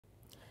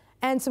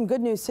And some good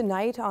news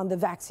tonight on the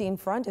vaccine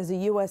front as the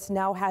U.S.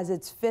 now has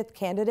its fifth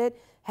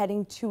candidate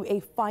heading to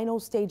a final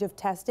stage of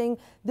testing,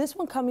 this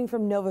one coming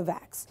from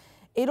Novavax.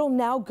 It'll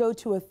now go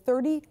to a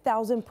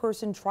 30,000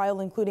 person trial,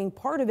 including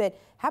part of it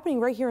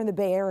happening right here in the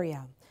Bay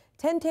Area.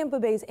 10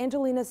 Tampa Bay's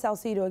Angelina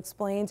Salcido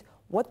explains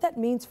what that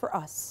means for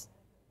us.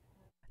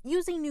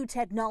 Using new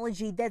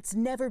technology that's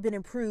never been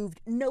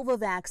improved,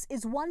 Novavax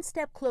is one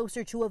step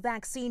closer to a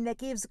vaccine that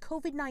gives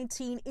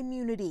COVID-19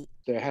 immunity.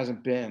 There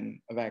hasn't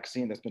been a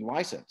vaccine that's been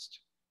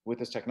licensed with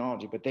this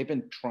technology, but they've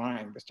been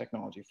trying this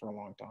technology for a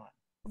long time.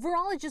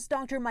 Virologist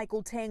Dr.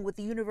 Michael Tang with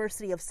the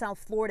University of South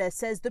Florida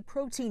says the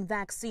protein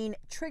vaccine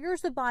triggers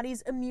the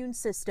body's immune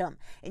system,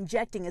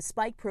 injecting a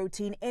spike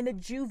protein and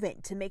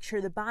adjuvant to make sure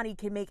the body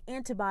can make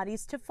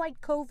antibodies to fight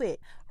COVID.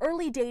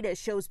 Early data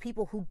shows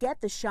people who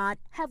get the shot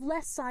have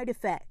less side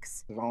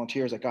effects. The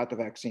volunteers that got the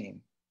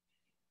vaccine,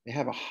 they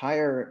have a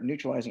higher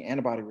neutralizing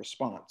antibody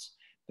response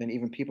than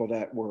even people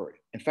that were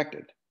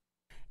infected.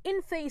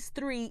 In phase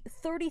 3,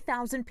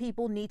 30,000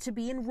 people need to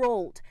be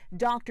enrolled.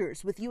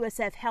 Doctors with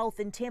USF Health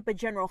and Tampa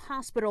General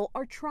Hospital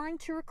are trying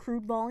to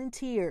recruit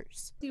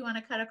volunteers. We want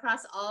to cut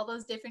across all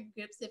those different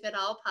groups if at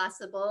all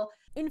possible.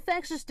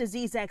 Infectious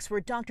disease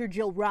expert Dr.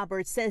 Jill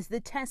Roberts says the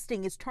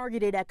testing is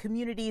targeted at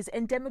communities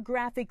and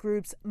demographic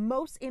groups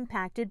most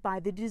impacted by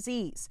the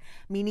disease,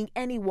 meaning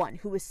anyone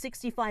who is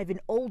 65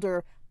 and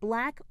older,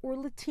 Black or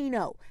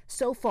Latino.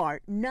 So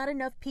far, not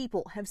enough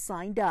people have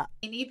signed up.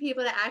 We need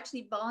people to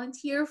actually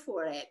volunteer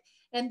for it,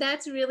 and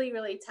that's really,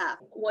 really tough.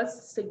 What's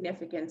the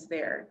significance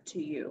there to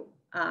you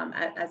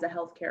as a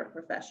healthcare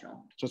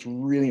professional? So it's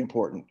really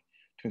important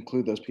to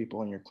include those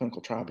people in your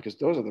clinical trial because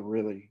those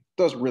really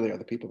are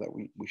the people that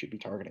we should be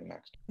targeting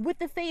next. With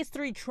the phase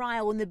 3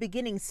 trial in the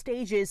beginning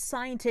stages,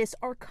 scientists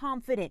are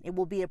confident it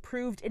will be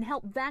approved and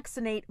help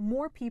vaccinate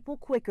more people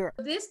quicker.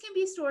 This can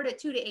be stored at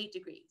 2 to 8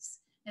 degrees.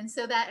 And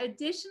so that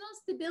additional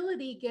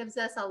stability gives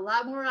us a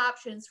lot more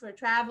options for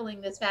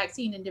traveling this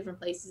vaccine in different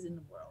places in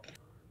the world.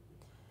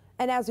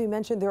 And as we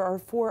mentioned, there are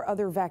 4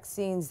 other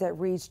vaccines that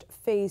reached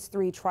phase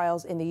 3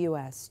 trials in the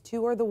U.S.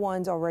 2 are the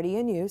ones already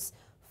in use,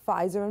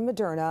 Pfizer and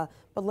Moderna.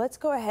 But let's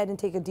go ahead and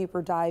take a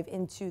deeper dive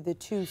into the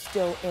 2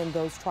 still in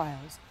those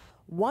trials.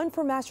 One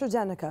from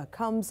AstraZeneca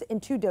comes in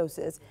 2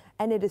 doses,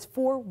 and it is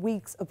 4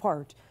 weeks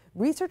apart.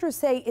 Researchers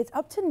say it's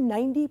up to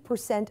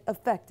 90%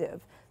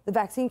 effective. The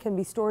vaccine can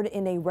be stored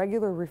in a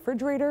regular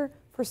refrigerator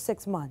for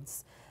 6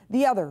 months.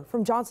 The other,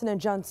 from Johnson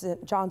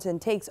 & Johnson,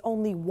 takes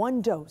only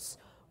 1 dose.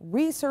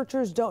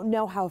 Researchers don't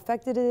know how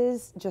effective it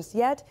is just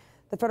yet.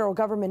 The federal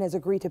government has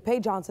agreed to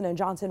pay Johnson &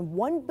 Johnson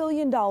 $1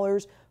 billion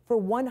for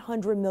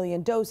 100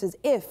 million doses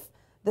if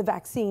the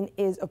vaccine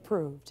is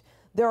approved.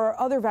 There are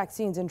other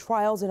vaccines in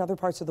trials in other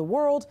parts of the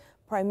world,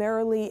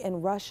 primarily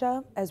in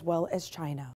Russia as well as China.